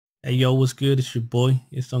Hey yo, what's good? It's your boy.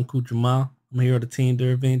 It's Uncool Jamal. I'm here at the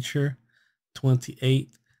Tinder adventure,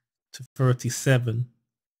 28 to 37.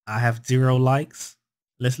 I have 0 likes.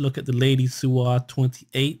 Let's look at the ladies who are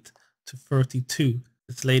 28 to 32.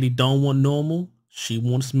 This lady don't want normal. She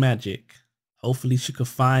wants magic. Hopefully she could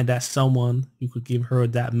find that someone who could give her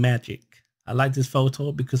that magic. I like this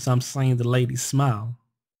photo because I'm seeing the lady smile.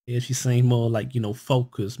 Yeah, she's saying more like,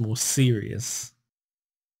 focused, more serious.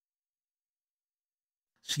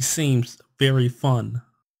 She seems very fun.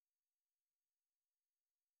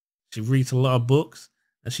 She reads a lot of books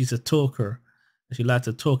and she's a talker. And she likes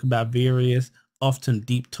to talk about various, often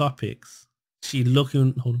deep topics. She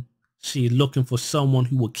looking she's looking for someone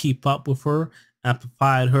who will keep up with her and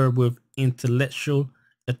provide her with intellectual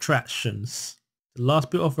attractions. The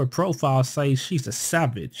last bit of her profile says she's a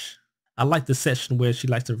savage. I like the section where she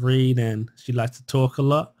likes to read and she likes to talk a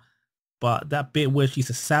lot. But that bit where she's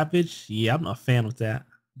a savage, yeah, I'm not a fan of that.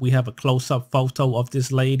 We have a close-up photo of this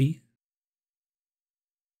lady.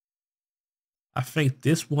 I think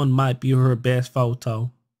this one might be her best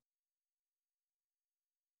photo.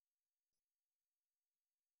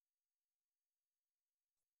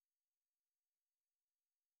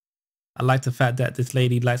 I like the fact that this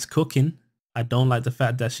lady likes cooking. I don't like the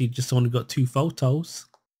fact that she just only got 2 photos.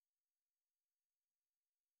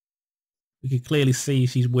 We can clearly see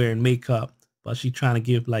she's wearing makeup, but she's trying to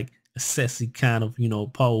give like a sexy kind of,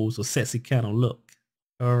 pose or sexy kind of look.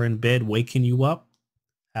 Her in bed waking you up.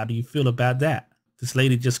 How do you feel about that? This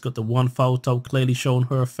lady just got the 1 photo clearly showing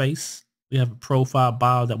her face. We have a profile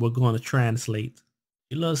bio that we're going to translate.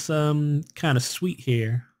 She looks kind of sweet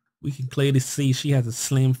here. We can clearly see she has a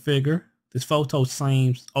slim figure. This photo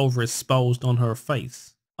seems overexposed on her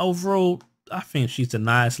face. Overall, I think she's a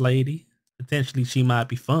nice lady. Potentially she might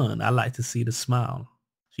be fun. I like to see the smile.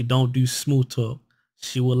 She don't do smooth talk.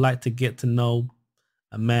 She would like to get to know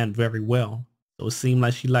a man very well. So it seems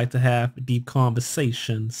like she like to have deep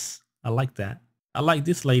conversations. I like that. I like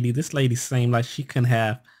this lady. This lady seems like she can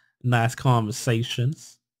have nice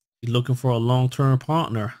conversations. She's looking for a long-term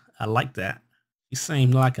partner. I like that. She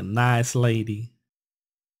seems like a nice lady.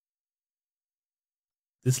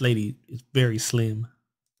 This lady is very slim.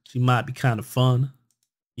 She might be kind of fun.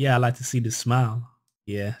 Yeah, I like to see this smile.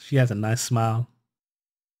 Yeah, she has a nice smile.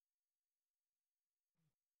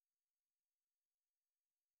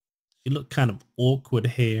 She looked kind of awkward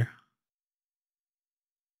here.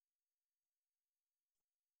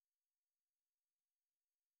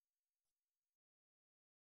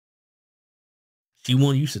 She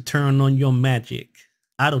want you to turn on your magic.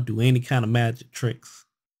 I don't do any kind of magic tricks.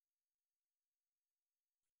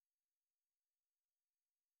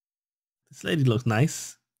 This lady looks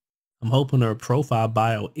nice. I'm hoping her profile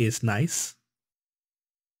bio is nice.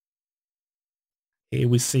 Here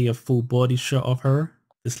we see a full body shot of her.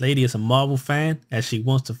 This lady is a Marvel fan and she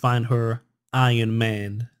wants to find her Iron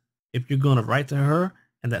Man. If you're going to write to her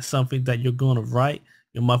and that's something that you're going to write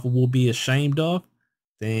your mother will be ashamed of,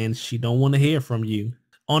 then she don't want to hear from you.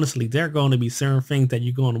 Honestly, there are going to be certain things that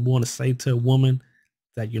you're going to want to say to a woman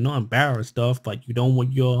that you're not embarrassed of, but you don't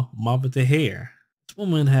want your mother to hear. This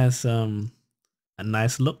woman has a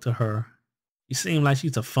nice look to her. She seems like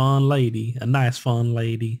she's a fun lady, a nice fun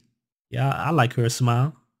lady. Yeah, I like her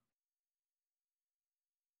smile.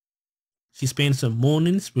 She spends her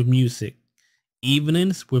mornings with music,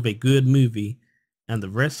 evenings with a good movie, and the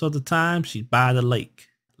rest of the time she's by the lake.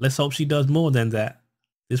 Let's hope she does more than that.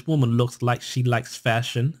 This woman looks like she likes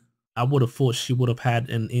fashion. I would have thought she would have had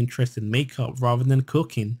an interest in makeup rather than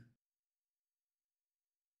cooking.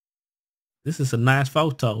 This is a nice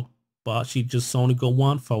photo, but she just only got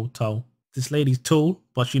 1 photo. This lady's tall,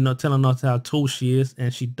 but she's not telling us how tall she is,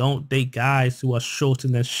 and she don't date guys who are shorter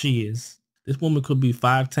than she is. This woman could be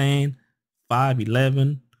 5'10",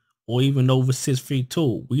 5'11", or even over 6 feet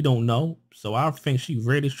tall. We don't know, so I think she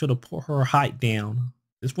really should have put her height down.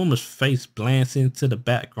 This woman's face blends into the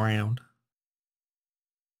background.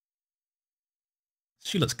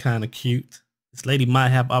 She looks kind of cute. This lady might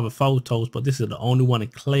have other photos, but this is the only one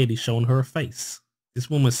that clearly showing her face. This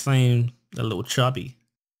woman seems a little chubby.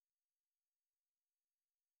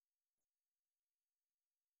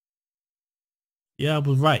 Yeah, I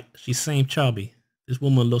was right. She seemed chubby. This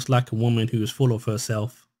woman looks like a woman who is full of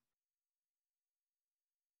herself.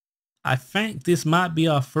 I think this might be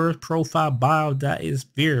our first profile bio that is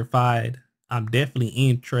verified. I'm definitely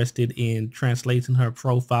interested in translating her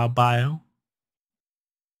profile bio.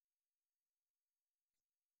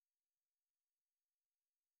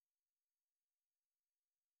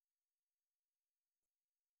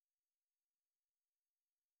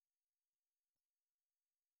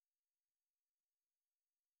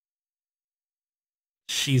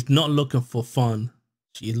 She's not looking for fun.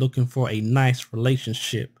 She's looking for a nice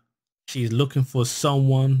relationship. She's looking for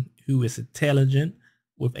someone who is intelligent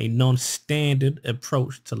with a non-standard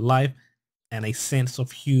approach to life and a sense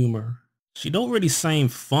of humor. She don't really seem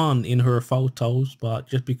fun in her photos, but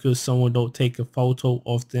just because someone don't take a photo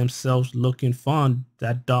of themselves looking fun,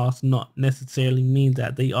 that does not necessarily mean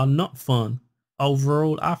that they are not fun.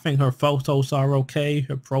 Overall, I think her photos are okay.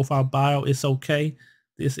 Her profile bio is okay.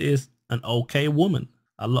 This is an okay woman.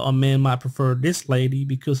 A lot of men might prefer this lady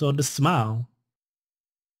because of the smile.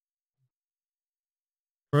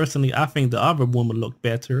 Personally, I think the other woman looked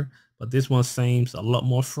better, but this one seems a lot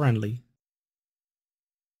more friendly.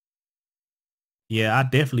 Yeah, I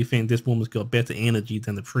definitely think this woman's got better energy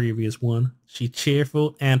than the previous one. She's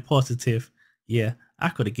cheerful and positive. Yeah, I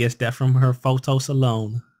could have guessed that from her photos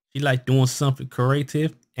alone. She likes doing something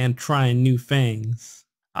creative and trying new things.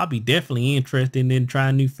 I'll be definitely interested in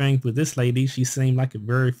trying new things with this lady. She seemed like a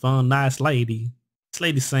very fun, nice lady. This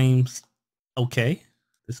lady seems okay.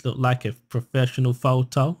 This looked like a professional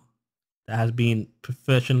photo that has been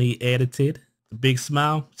professionally edited. A big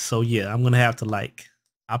smile. So yeah, I'm gonna have to like.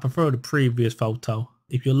 I prefer the previous photo.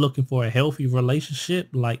 If you're looking for a healthy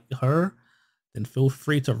relationship like her, then feel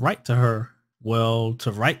free to write to her. Well,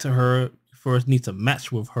 to write to her, you first need to match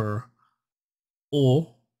with her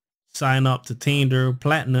or sign up to Tinder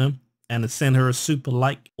Platinum and then send her a super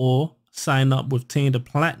like, or sign up with Tinder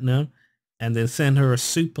Platinum and then send her a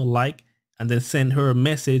super like and then send her a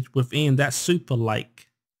message within that super like.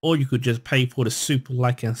 Or you could just pay for the super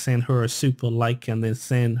like and send her a super like and then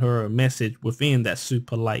send her a message within that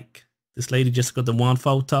super like. This lady just got the one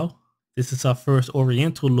photo. This is our first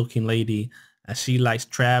Oriental looking lady and she likes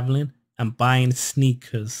traveling and buying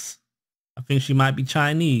sneakers. I think she might be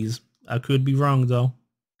Chinese. I could be wrong though.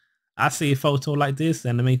 I see a photo like this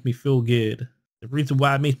and it makes me feel good. The reason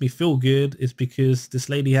why it makes me feel good is because this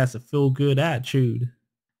lady has a feel good attitude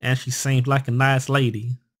and she seems like a nice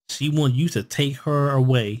lady. She wants you to take her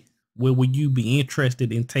away. Where would you be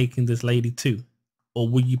interested in taking this lady to? Or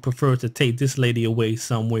would you prefer to take this lady away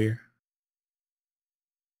somewhere?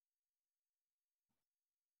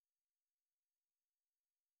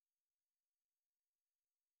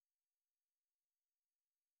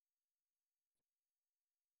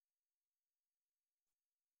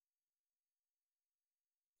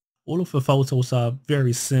 All of her photos are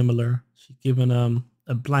very similar. She's given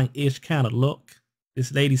a blank-ish kind of look.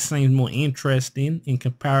 This lady seems more interesting in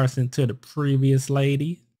comparison to the previous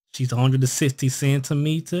lady. She's 160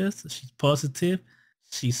 centimeters. She's positive.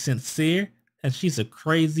 She's sincere. And she's a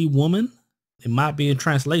crazy woman. It might be a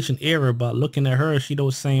translation error, but looking at her, she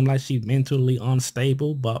don't seem like she's mentally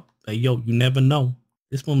unstable. But hey, yo, you never know.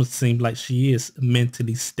 This woman seems like she is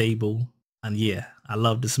mentally stable. And yeah, I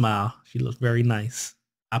love the smile. She looks very nice.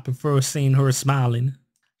 I prefer seeing her smiling.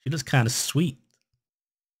 She looks kind of sweet.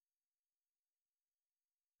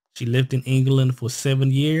 She lived in England for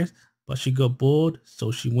 7 years, but she got bored,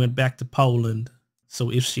 so she went back to Poland.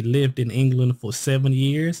 So if she lived in England for 7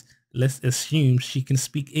 years, let's assume she can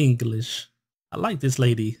speak English. I like this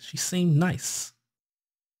lady. She seemed nice.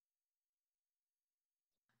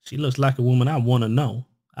 She looks like a woman I want to know.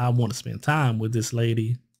 I want to spend time with this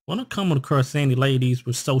lady. Want to come across any ladies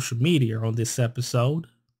with social media on this episode?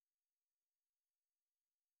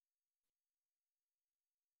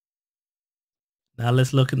 Now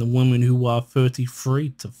let's look at the women who are 33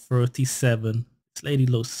 to 37. This lady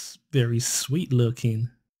looks very sweet looking.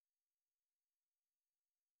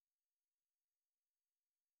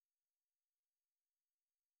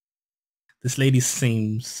 This lady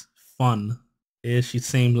seems fun. Yeah, she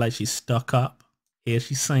seems like she's stuck up. Yeah,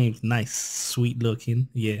 she seems nice, sweet looking.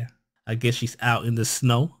 Yeah, I guess she's out in the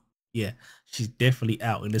snow. Yeah, she's definitely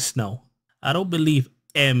out in the snow. I don't believe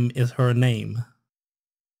M is her name.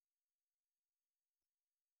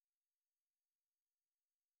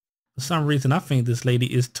 For some reason, I think this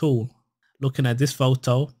lady is tall. Looking at this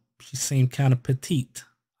photo, she seems kind of petite.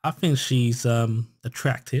 I think she's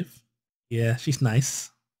attractive. Yeah, she's nice.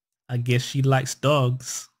 I guess she likes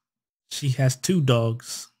dogs. She has two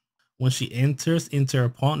dogs. When she enters into a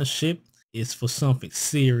partnership, it's for something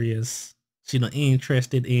serious. She's not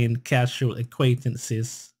interested in casual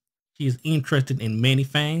acquaintances. She is interested in many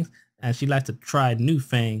things and she likes to try new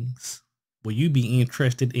things. Will you be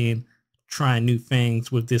interested in trying new things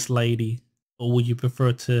with this lady? Or would you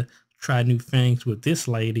prefer to try new things with this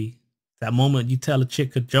lady? That moment you tell a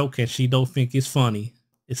chick a joke and she don't think it's funny.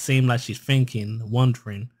 It seems like she's thinking,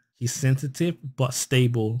 wondering. She's sensitive but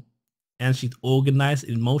stable. And she's organized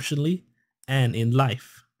emotionally and in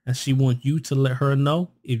life. And she wants you to let her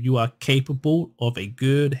know if you are capable of a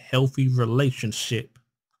good, healthy relationship.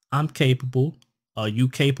 I'm capable. Are you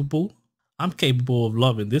capable? I'm capable of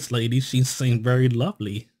loving this lady. She seems very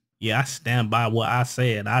lovely. Yeah, I stand by what I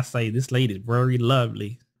said. I say this lady's very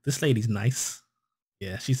lovely. This lady's nice.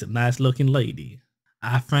 Yeah, she's a nice looking lady.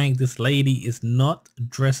 I think this lady is not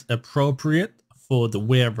dressed appropriate for the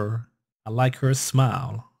weather. I like her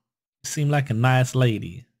smile. She seems like a nice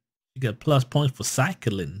lady. She got plus points for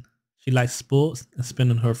cycling. She likes sports and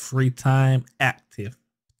spending her free time active.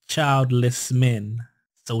 Childless men.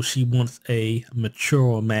 So she wants a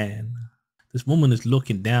mature man. This woman is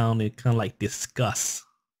looking down in kind of like disgust.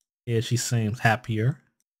 Yeah, she seems happier.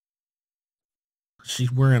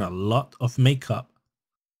 She's wearing a lot of makeup.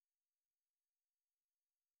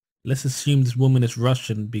 Let's assume this woman is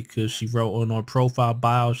Russian because she wrote on her profile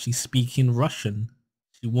bio she's speaking Russian.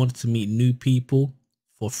 She wanted to meet new people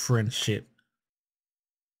for friendship.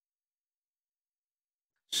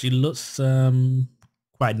 She looks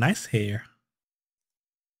quite nice here.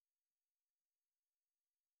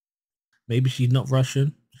 Maybe she's not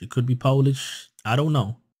Russian. She could be Polish. I don't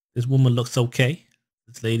know. This woman looks okay.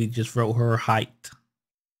 This lady just wrote her height.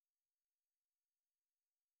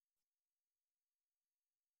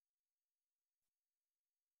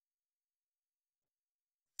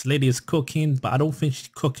 This lady is cooking, but I don't think she's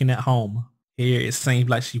cooking at home. Here it seems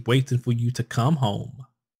like she's waiting for you to come home.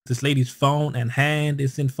 This lady's phone and hand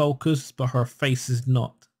is in focus, but her face is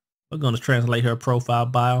not. We're going to translate her profile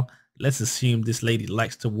bio. Let's assume this lady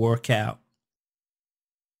likes to work out.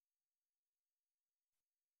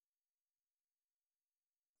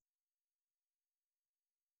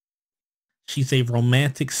 She's a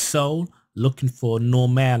romantic soul looking for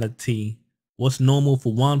normality. What's normal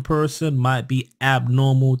for one person might be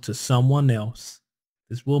abnormal to someone else.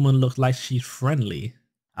 This woman looks like she's friendly.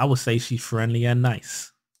 I would say she's friendly and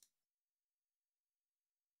nice.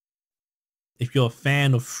 If you're a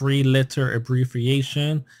fan of free letter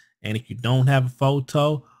abbreviation, and if you don't have a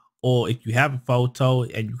photo, or if you have a photo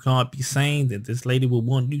and you can't be seen, then this lady will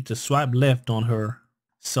want you to swipe left on her.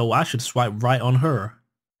 So I should swipe right on her.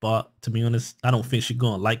 But to be honest, I don't think she's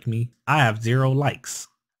gonna like me. I have 0 likes.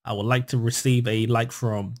 I would like to receive a like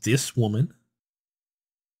from this woman.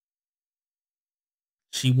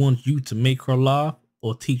 She wants you to make her laugh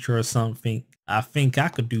or teach her something. I think I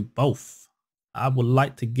could do both. I would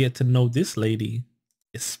like to get to know this lady,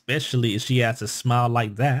 especially if she has a smile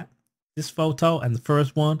like that. This photo and the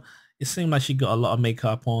first one, it seemed like she got a lot of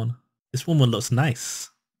makeup on. This woman looks nice.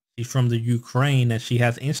 She's from the Ukraine and she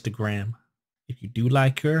has Instagram. If you do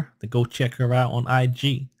like her, then go check her out on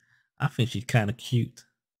IG. I think she's kind of cute.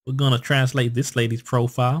 We're going to translate this lady's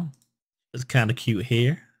profile. It's kind of cute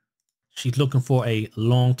here. She's looking for a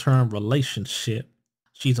long-term relationship.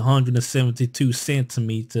 She's 172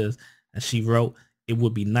 centimeters and she wrote, "It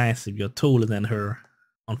would be nice if you're taller than her."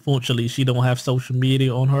 Unfortunately, she don't have social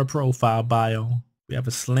media on her profile bio. We have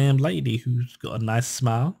a slim lady who's got a nice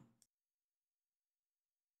smile.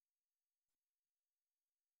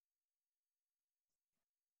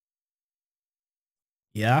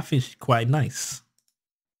 Yeah, I think she's quite nice.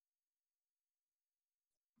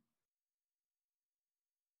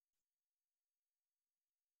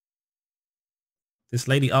 This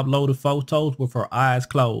lady uploaded photos with her eyes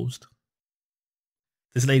closed.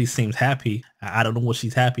 This lady seems happy. I don't know what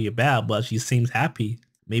she's happy about, but she seems happy.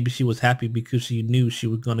 Maybe she was happy because she knew she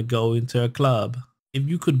was going to go into a club. If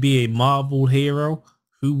you could be a Marvel hero,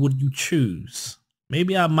 who would you choose?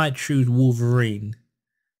 Maybe I might choose Wolverine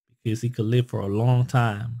because he could live for a long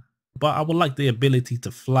time. But I would like the ability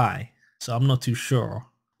to fly, so I'm not too sure.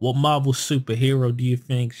 What Marvel superhero do you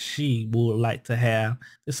think she would like to have?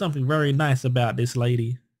 There's something very nice about this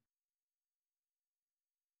lady.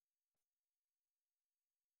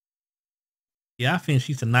 Yeah, I think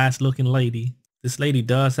she's a nice looking lady. This lady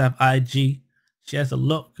does have IG. She has a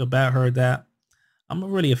look about her that I'm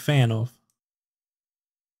really a fan of.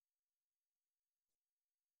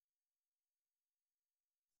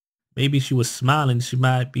 Maybe she was smiling, she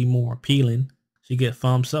might be more appealing. She get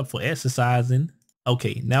thumbs up for exercising.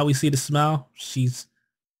 Okay, now we see the smile. She's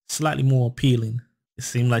slightly more appealing. It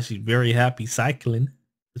seemed like she's very happy cycling.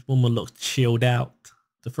 This woman looks chilled out.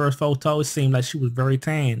 The first photo, it seemed like she was very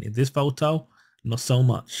tan. In this photo, not so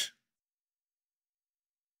much.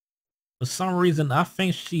 For some reason, I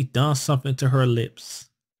think she done something to her lips.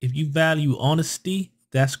 If you value honesty,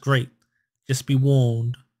 that's great. Just be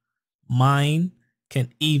warned. Mine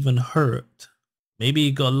can even hurt. Maybe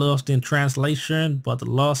it got lost in translation, but the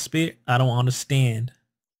lost bit, I don't understand.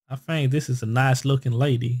 I think this is a nice looking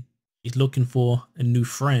lady. She's looking for a new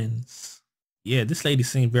friends. Yeah, this lady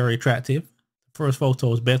seems very attractive. The first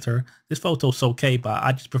photo is better. This photo's okay, but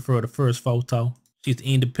I just prefer the first photo. She's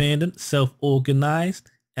independent,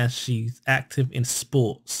 self-organized, and she's active in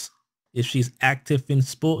sports. If she's active in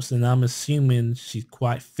sports, then I'm assuming she's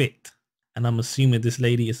quite fit. And I'm assuming this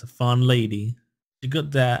lady is a fun lady. She got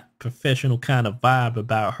that professional kind of vibe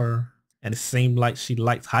about her. And it seemed like she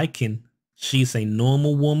likes hiking. She's a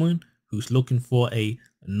normal woman who's looking for a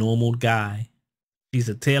normal guy. She's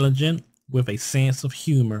intelligent with a sense of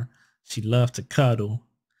humor. She loves to cuddle.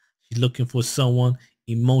 She's looking for someone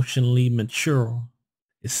emotionally mature.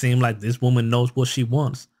 It seems like this woman knows what she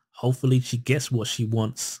wants. Hopefully she gets what she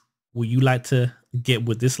wants. Would you like to get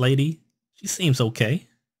with this lady? She seems okay.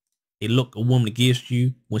 A look a woman gives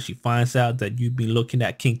you when she finds out that you've been looking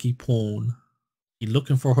at kinky porn. She's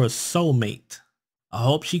looking for her soulmate. I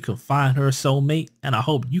hope she can find her soulmate, and I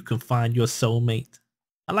hope you can find your soulmate.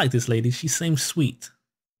 I like this lady. She seems sweet.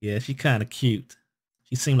 Yeah, she kind of cute.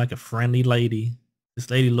 She seemed like a friendly lady.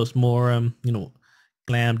 This lady looks more,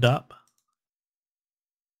 glammed up.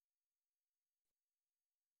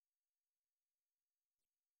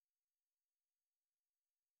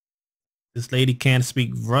 This lady can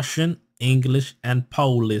speak Russian, English, and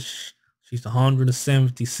Polish. She's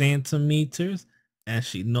 170 centimeters, and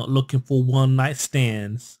she's not looking for one night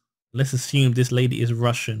stands. Let's assume this lady is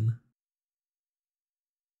Russian.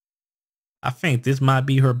 I think this might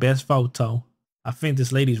be her best photo. I think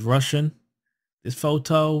this lady's Russian. This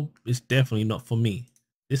photo is definitely not for me.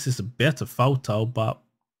 This is a better photo, but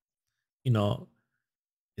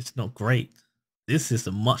it's not great. This is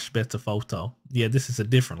a much better photo. Yeah, this is a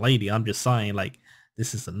different lady. I'm just saying, like,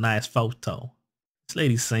 this is a nice photo. This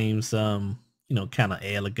lady seems, kind of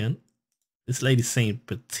elegant. This lady seems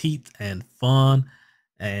petite and fun.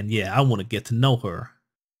 And yeah, I want to get to know her.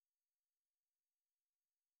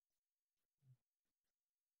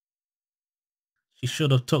 She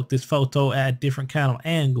should have took this photo at a different kind of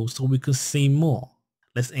angle so we could see more.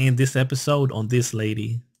 Let's end this episode on this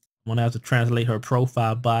lady. I'm gonna have to translate her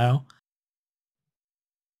profile bio.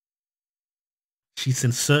 She's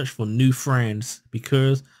in search for new friends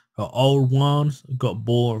because her old ones got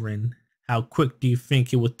boring. How quick do you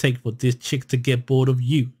think it would take for this chick to get bored of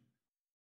you?